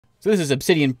So this is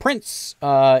Obsidian Prince.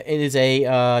 It is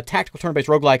a tactical turn-based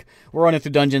roguelike. We're running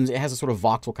through dungeons. It has a sort of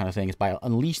voxel kind of thing. It's by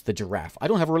Unleash the Giraffe. I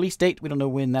don't have a release date. We don't know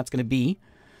when that's going to be.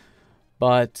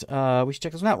 But we should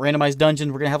check this one out. Randomized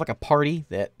dungeon. We're going to have like a party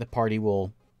that the party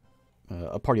will...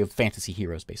 a party of fantasy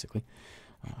heroes, basically.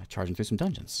 Charging through some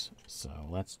dungeons. So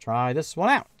let's try this one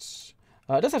out.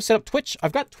 It does have set up Twitch.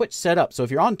 I've got Twitch set up. So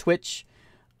if you're on Twitch,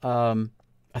 I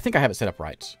think I have it set up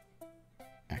right.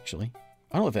 Actually.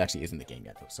 I don't know if it actually is in the game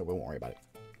yet, though, so we won't worry about it.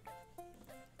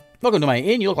 Welcome to my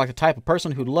inn. You look like the type of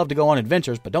person who'd love to go on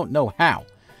adventures, but don't know how.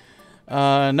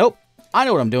 Nope. I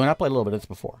know what I'm doing. I played a little bit of this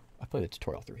before. I played the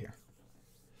tutorial through here.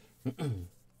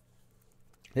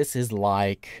 This is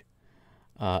like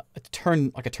a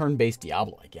turn-based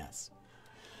Diablo, I guess.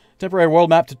 Temporary world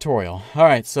map tutorial. All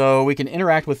right, so we can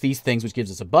interact with these things, which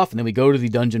gives us a buff, and then we go to the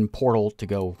dungeon portal to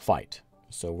go fight.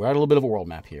 So we're at a little bit of a world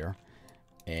map here,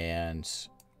 and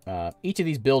each of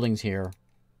these buildings here,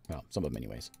 well, some of them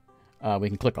anyways, we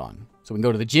can click on. So we can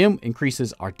go to the gym,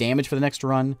 increases our damage for the next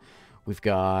run. We've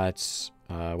got,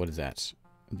 what is that?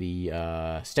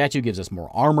 The statue gives us more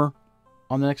armor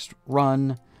on the next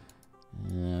run. I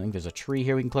think there's a tree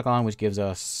here we can click on, which gives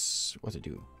us, what's it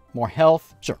do? More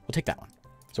health. Sure, we'll take that one.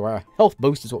 So our health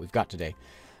boost is what we've got today.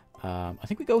 I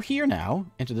think we go here now.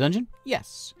 Enter the dungeon.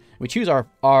 Yes. We choose our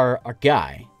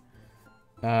guy.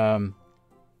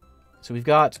 So we've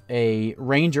got a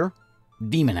ranger,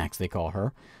 demon axe they call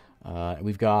her.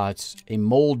 We've got a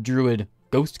mold druid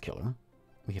ghost killer.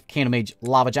 We have candle mage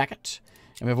lava jacket,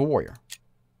 and we have a warrior.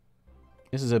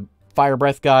 This is a fire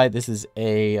breath guy. This is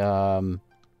a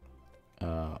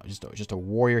just a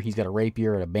warrior. He's got a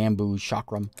rapier and a bamboo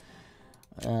chakram.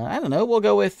 I don't know. We'll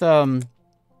go with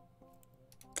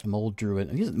mold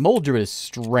druid. Mold druid is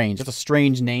strange. That's a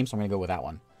strange name, so I'm gonna go with that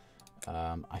one.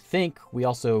 I think we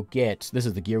also get, this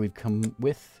is the gear we've come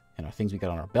with and our things we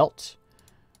got on our belt.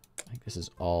 I think this is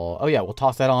all, oh yeah, we'll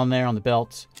toss that on there on the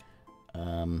belt. I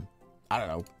don't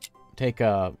know, take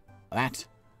that,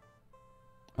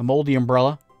 a moldy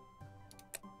umbrella.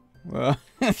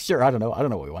 Sure, I don't know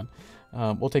what we want.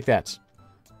 We'll take that.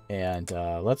 And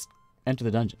let's enter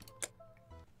the dungeon.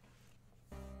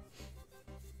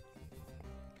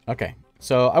 Okay,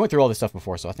 so I went through all this stuff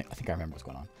before, so I think I remember what's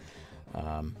going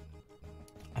on.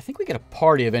 I think we get a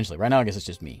party eventually. Right now, I guess it's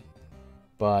just me.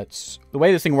 But the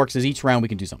way this thing works is each round we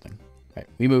can do something. Right?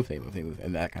 We move, they move,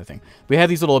 and that kind of thing. We have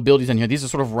these little abilities in here. These are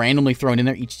sort of randomly thrown in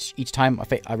there each time.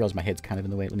 I realize my head's kind of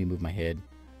in the way. Let me move my head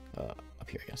up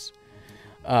here, I guess.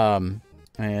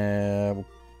 There's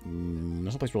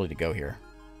no place really to go here.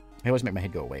 I always make my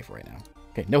head go away for right now.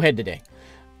 Okay, no head today.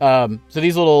 So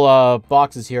these little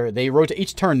boxes here, they rotate.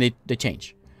 Each turn, they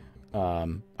change.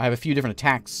 I have a few different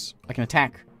attacks. I can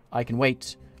attack. I can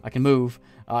wait. I can move.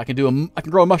 I can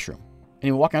grow a mushroom.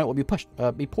 And walking out will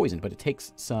be poisoned, but it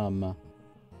takes some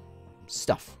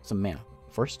stuff, some mana.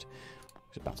 First,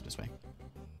 just bounce it this way.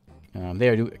 They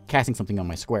are casting something on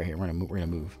my square here. We're gonna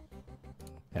move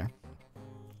there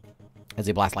as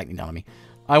they blast lightning down on me.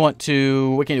 I want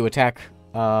to. What can I do? Attack.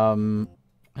 I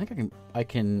think I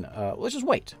can. Let's just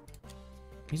wait.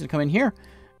 He's gonna come in here,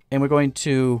 and we're going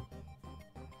to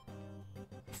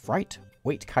fright.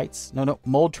 Wait, kites. No.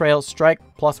 Mold trail, strike,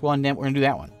 +1 damage. We're going to do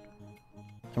that one.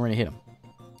 And we're going to hit him.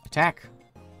 Attack.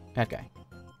 That guy.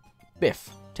 Biff.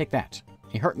 Take that.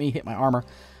 He hurt me, hit my armor.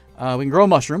 We can grow a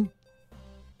mushroom.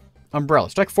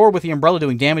 Umbrella. Strike forward with the umbrella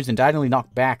doing damage and diagonally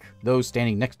knock back those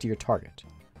standing next to your target.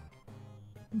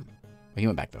 He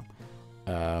went back, though.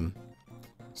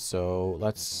 So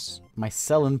let's...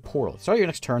 Mycelin portal. Start your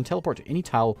next turn. Teleport to any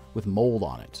tile with mold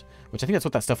on it. Which I think that's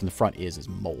what that stuff in the front is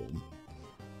mold.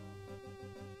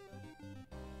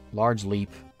 Large leap.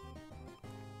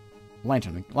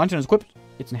 Lantern. Lantern is equipped.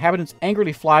 Its inhabitants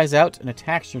angrily flies out and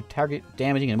attacks your target,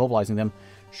 damaging and immobilizing them.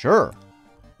 Sure.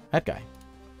 That guy.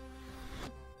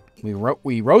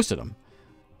 We roasted him.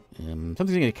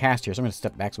 Something's going to cast here, so I'm going to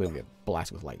step back so we don't get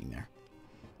blasted with lightning there.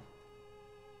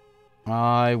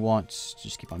 I want to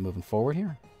just keep on moving forward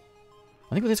here.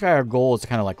 I think with this guy, our goal is to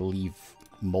kind of like leave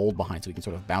mold behind so we can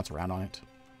sort of bounce around on it.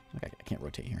 Okay, I can't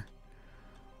rotate here.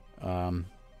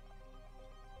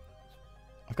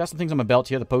 I've got some things on my belt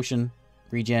here. The potion,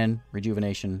 regen,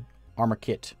 rejuvenation, armor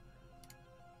kit.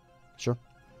 Sure.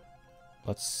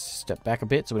 Let's step back a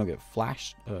bit so we don't get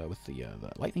flashed with the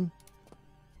lightning.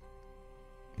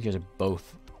 You guys are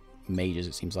both mages,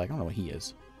 it seems like. I don't know what he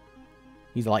is.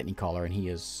 He's a lightning caller, and he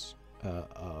is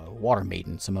water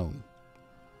maiden, Simone.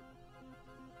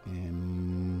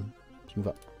 Let's move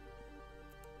up.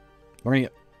 We're going to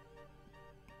get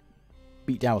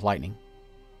beat down with lightning.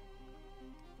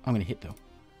 I'm going to hit, though.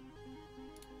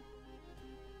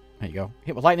 There you go.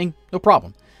 Hit with lightning. No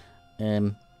problem.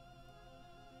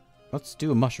 Let's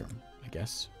do a mushroom, I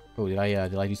guess. Oh, did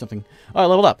I do something? Oh, I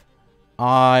leveled up.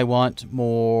 I want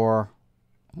more...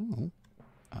 Ooh,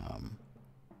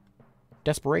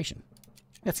 desperation.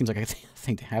 That seems like a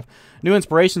thing to have. New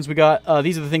inspirations. We got...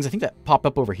 these are the things I think that pop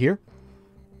up over here.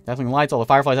 Dazzling lights. All the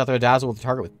fireflies out there dazzle the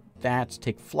target with that.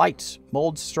 Take flight.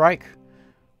 Mold strike.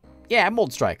 Yeah,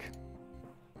 mold strike.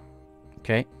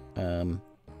 Okay. That's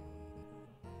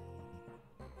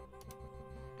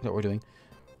what we're doing.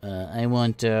 I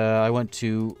want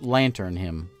to lantern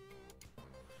him.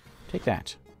 Take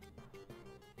that.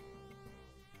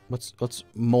 Let's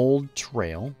mold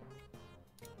trail.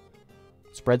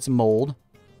 Spread some mold.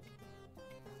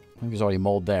 I think there's already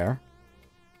mold there.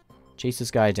 Chase this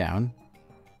guy down.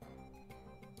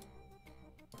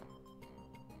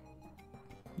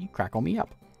 You crackle me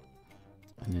up.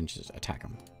 And then just attack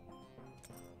him.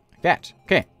 Like that.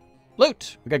 Okay.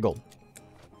 Loot! We got gold.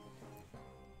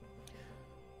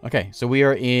 Okay, so we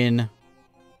are in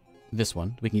this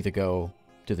one. We can either go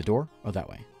to the door or that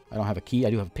way. I don't have a key. I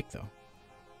do have a pick, though.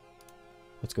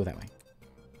 Let's go that way.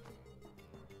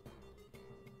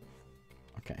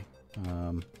 Okay.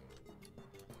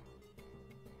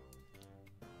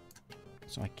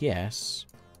 So I guess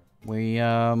we,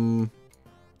 I'll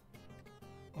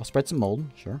spread some mold,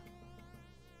 sure.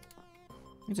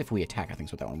 As if we attack, I think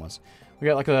is what that one was. We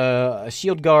got like a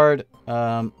shield guard,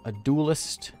 a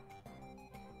duelist.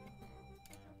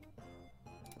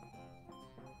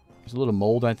 There's a little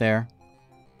mold right there.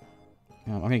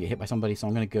 I'm going to get hit by somebody, so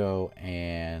I'm going to go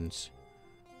and just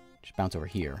bounce over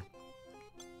here.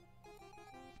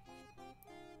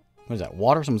 What is that?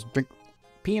 Water? Someone's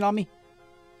peeing on me?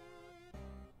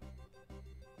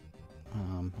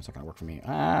 That's not going to work for me.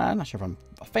 I'm not sure if I'm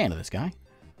a fan of this guy.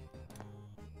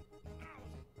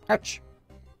 Ouch.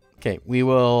 Okay, we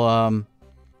will,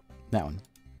 that one.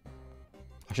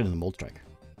 I should have done the mold strike.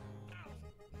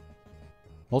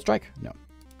 Mold strike? No.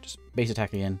 Just base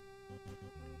attack again.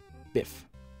 Biff.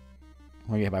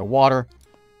 We're going to get hit by water.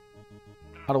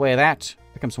 Out of the way of that.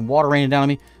 There comes some water raining down on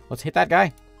me. Let's hit that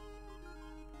guy.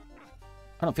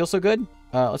 I don't feel so good.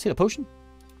 Let's hit a potion.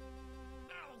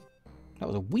 That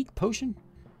was a weak potion.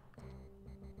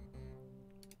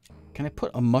 Can I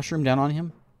put a mushroom down on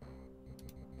him?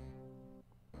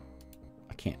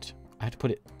 I can't. I have to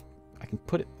put it... I can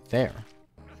put it there.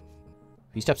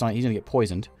 If he steps on it, he's going to get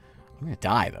poisoned. I'm going to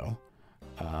die, though.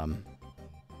 I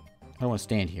don't want to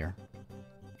stand here.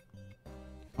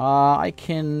 I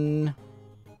can...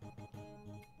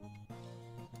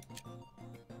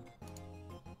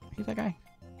 Hit that guy?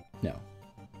 No.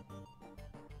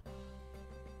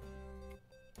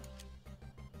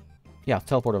 Yeah,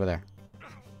 teleport over there.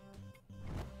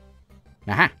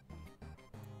 Aha!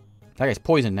 That guy's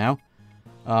poisoned now.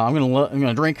 I'm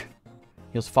gonna drink.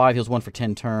 Heals 5, heals 1 for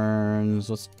 10 turns.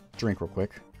 Let's drink real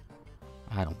quick.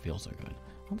 I don't feel so good.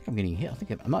 I don't think I'm getting hit. I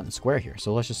think I'm not in the square here,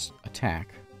 so let's just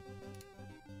attack.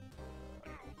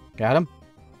 Got him.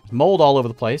 There's mold all over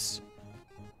the place.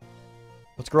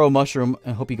 Let's grow a mushroom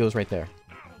and hope he goes right there.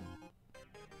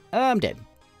 I'm dead.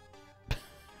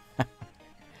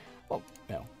 Oh,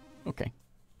 no. Okay.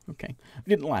 Okay. It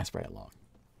didn't last very long.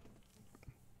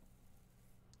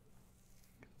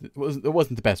 It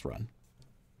wasn't the best run.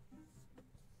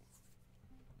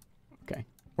 Okay.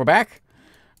 We're back.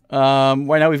 Right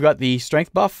now we've got the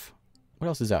strength buff. What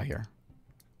else is out here?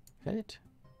 Is that it?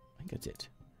 I think that's it.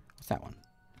 What's that one?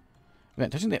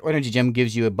 Touching the energy gem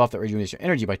gives you a buff that rejuvenates your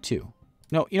energy by 2.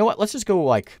 No, you know what? Let's just go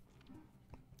like...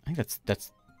 I think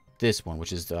that's this one,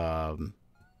 which is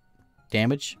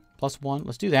damage plus 1.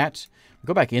 Let's do that.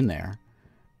 Go back in there.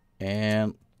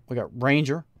 And we got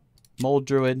Ranger, Mold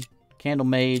Druid, Candle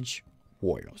Mage,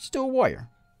 Warrior. Let's do a Warrior.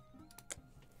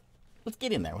 Let's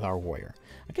get in there with our Warrior.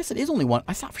 I guess it is only one.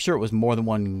 I thought for sure it was more than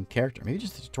one character. Maybe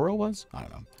just the tutorial was? I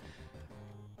don't know.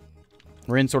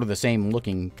 We're in sort of the same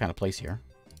looking kind of place here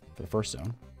for the first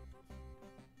zone.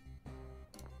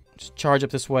 Just charge up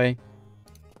this way.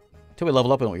 Until we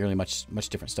level up, we don't really much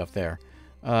different stuff there.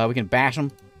 We can bash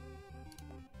them,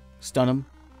 stun them,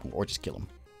 or just kill them.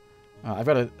 I've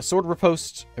got a sword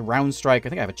riposte, a round strike. I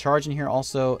think I have a charge in here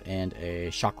also, and a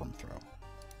chakram throw.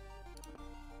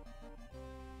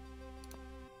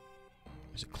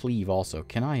 There's a cleave also.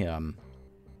 Can I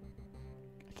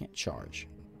can't charge.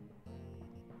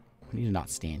 I need to not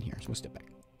stand here, so we'll step back.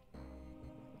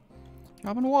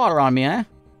 Dropping water on me, eh?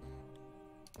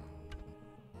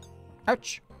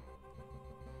 Ouch.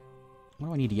 What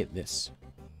do I need to get this?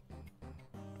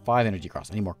 5 energy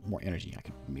cross. I need more energy. I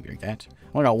can maybe drink that. I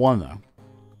only got 1, though.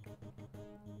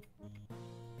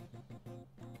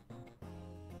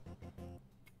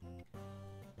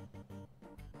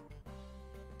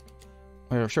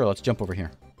 Sure, let's jump over here.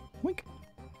 Wink.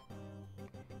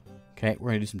 Okay, we're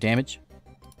going to do some damage.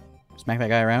 Smack that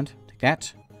guy around. Take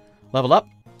that. Level up.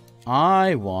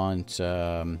 I want, if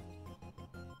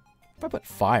I put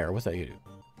fire, what's that you do?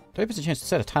 30% chance to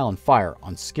set a tile on fire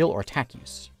on skill or attack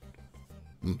use.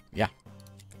 Yeah.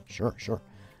 Sure, sure.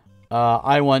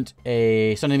 I want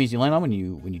a some enemies you land on when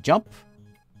you jump.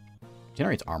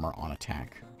 Generates armor on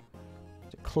attack.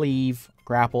 Cleave,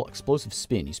 grapple, explosive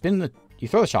spin. You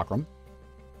throw the chakram.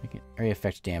 Make an area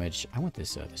effect damage. I want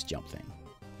this this jump thing.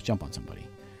 Let's jump on somebody.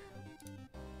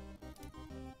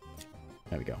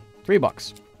 There we go.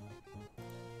 $3.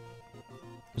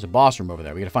 There's a boss room over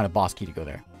there. We gotta find a boss key to go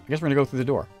there. I guess we're gonna go through the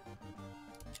door.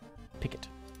 Pick it.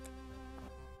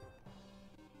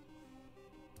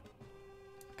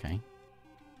 Okay.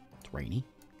 It's rainy.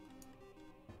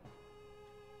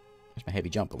 There's my heavy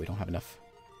jump, but we don't have enough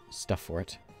stuff for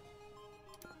it.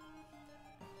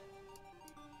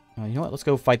 You know what? Let's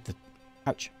go fight the...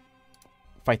 Ouch.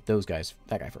 Fight those guys.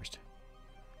 That guy first.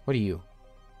 What are you?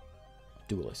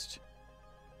 Duelist.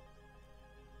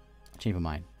 Change of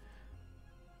mind.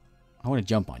 I want to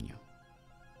jump on you.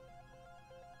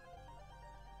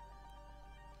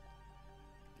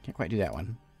 Can't quite do that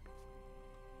one.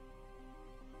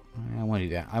 I don't want to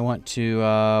do that. I want to...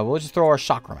 we'll just throw our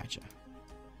chakram at you.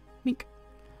 Mink.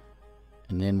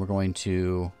 And then we're going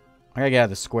to... I gotta get out of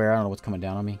the square. I don't know what's coming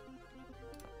down on me.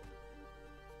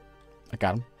 I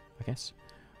got him, I guess.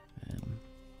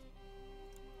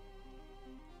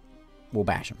 We'll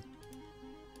bash him.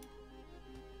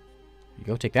 There you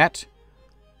go, take that.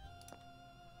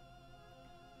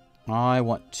 I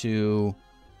want to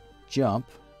jump.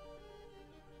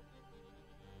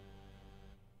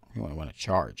 I want to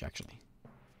charge, actually.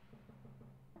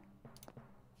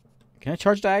 Can I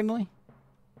charge diagonally?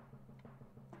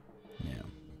 Yeah.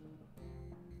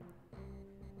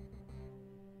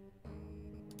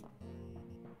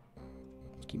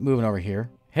 Let's keep moving over here.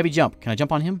 Heavy jump. Can I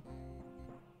jump on him?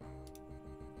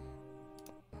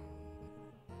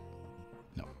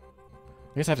 No.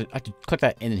 I guess I have to click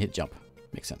that and then hit jump.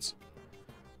 Makes sense.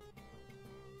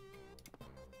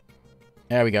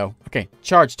 There we go. Okay,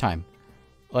 charge time.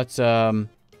 Let's, can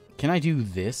I do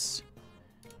this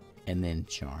and then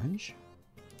charge?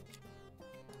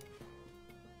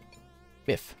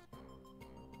 Biff.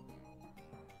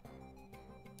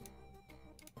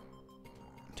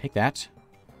 Take that.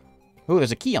 Oh,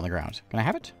 there's a key on the ground. Can I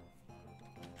have it?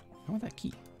 I want that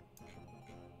key.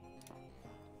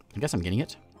 I guess I'm getting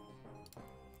it.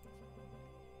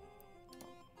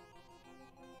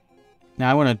 Now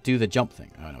I want to do the jump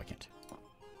thing. Oh, no, I can't.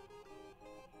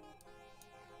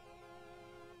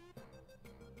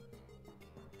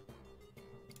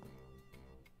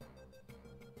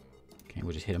 Okay,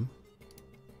 we'll just hit him.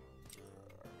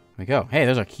 There we go. Hey,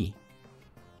 there's our key.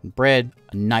 Bread,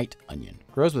 a night onion.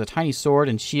 Grows with a tiny sword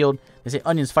and shield. They say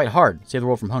onions fight hard. Save the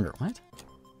world from hunger. What?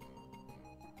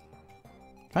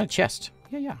 Find a chest.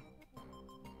 Yeah.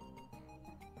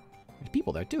 There's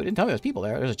people there, too. It didn't tell me there's people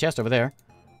there. There's a chest over there.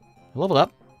 I leveled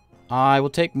up. I will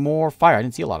take more fire. I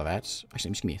didn't see a lot of that.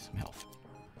 Actually, just give me some health.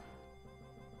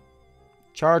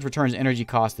 Charge returns energy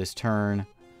cost this turn.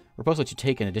 We're supposed to let you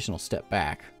take an additional step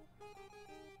back.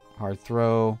 Hard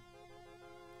throw.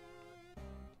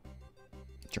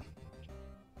 Sure.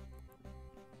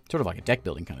 Sort of like a deck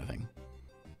building kind of thing.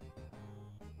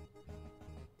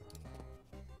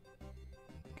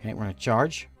 Okay, we're going to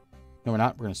charge. No, we're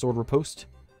not. We're going to sword riposte.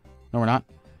 No, we're not.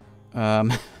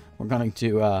 We're going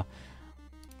to,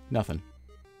 nothing.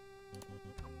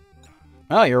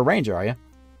 Oh, you're a ranger, are you?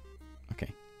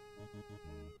 Okay.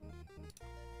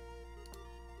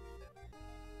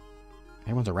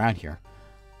 Everyone's around here.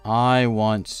 I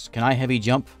want... Can I heavy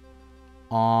jump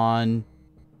on...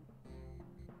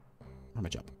 Where am I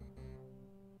jump?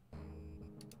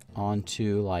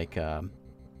 Onto, like,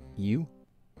 you?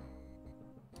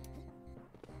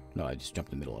 No, I just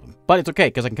jumped in the middle of them. But it's okay,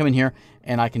 because I can come in here,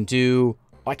 and I can do...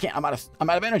 Oh, I can't. I'm out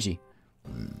of energy.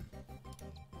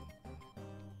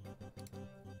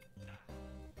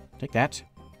 Take that.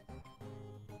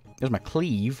 There's my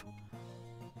cleave.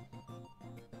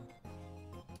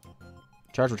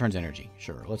 Charge returns energy.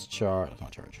 Sure, let's charge. Let's not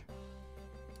charge.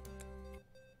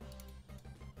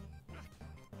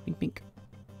 Pink, pink.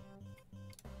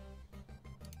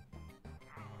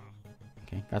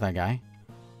 Okay, got that guy.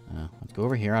 Let's go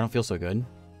over here. I don't feel so good.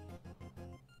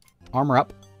 Armor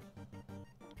up.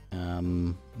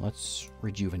 Let's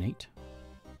rejuvenate.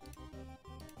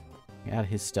 Get out of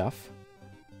his stuff.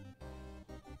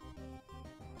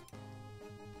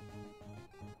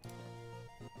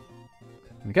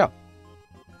 Here we go.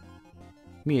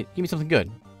 Give me something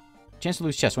good. Chance to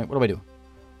lose chest. Wait, what do I do?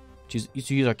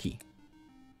 Use our key.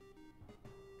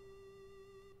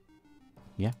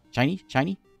 Yeah. Shiny?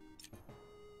 Shiny?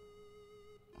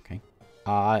 Okay.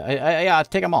 Yeah,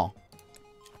 take them all.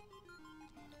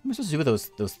 What am I supposed to do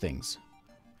with those things?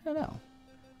 I don't know.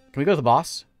 Can we go to the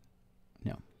boss?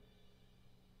 No.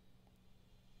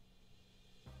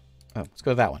 Oh, let's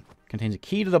go to that one. Contains a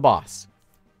key to the boss.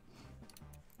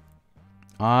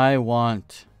 I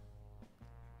want...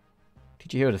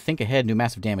 Teach your hero to think ahead and do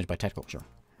massive damage by tactical. Sure.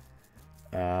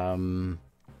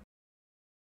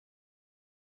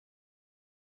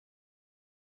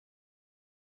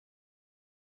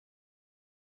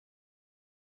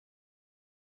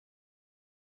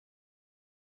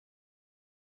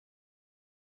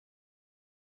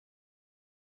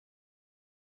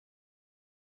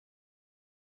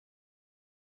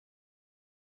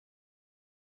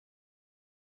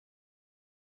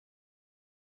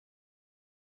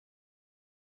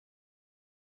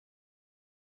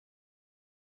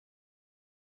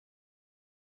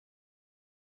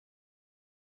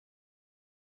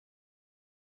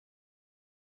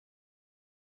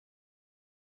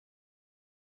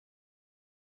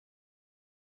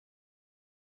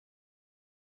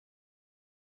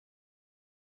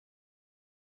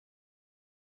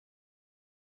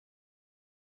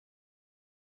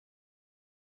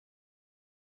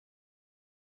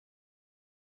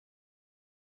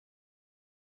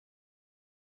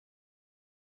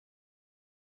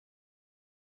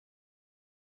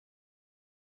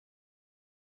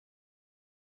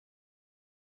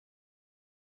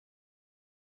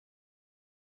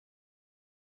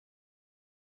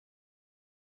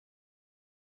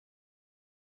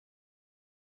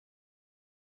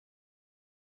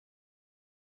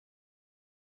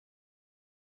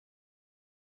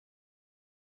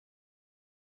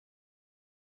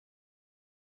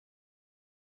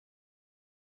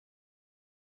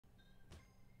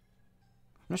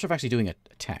 I'm not sure if actually doing an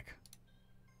attack.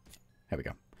 There we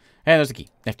go. And there's the key.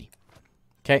 Nifty.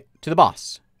 Okay, to the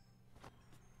boss.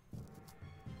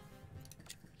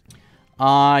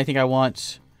 I think I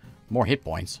want more hit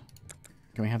points.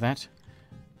 Can we have that?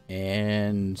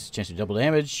 And chance to double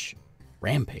damage.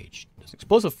 Rampage. Does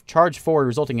explosive charge forward,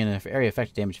 resulting in an area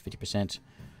effect damage 50%.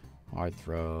 Hard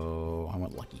throw. I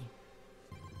want lucky.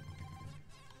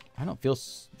 I don't feel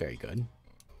very good.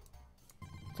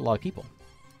 It's a lot of people.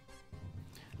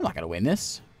 I'm not going to win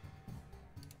this.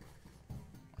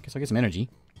 I guess I'll get some energy.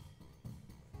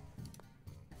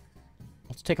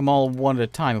 Let's take them all one at a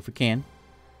time if we can.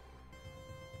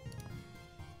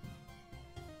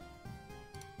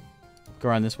 Go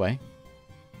around this way.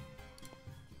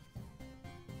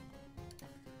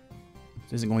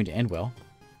 This isn't going to end well.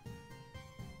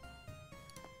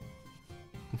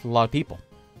 That's a lot of people.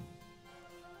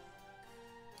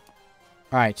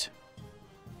 Alright.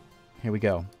 Here we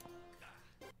go.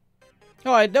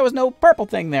 Oh, there was no purple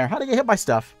thing there. How did I get hit by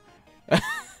stuff?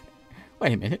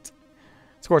 Wait a minute.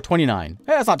 Score 29. Hey,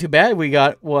 that's not too bad. We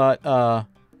got, what,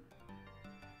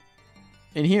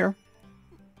 in here.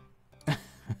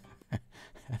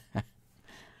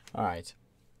 Alright.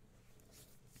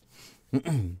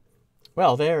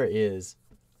 Well, there is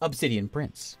Obsidian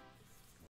Prince.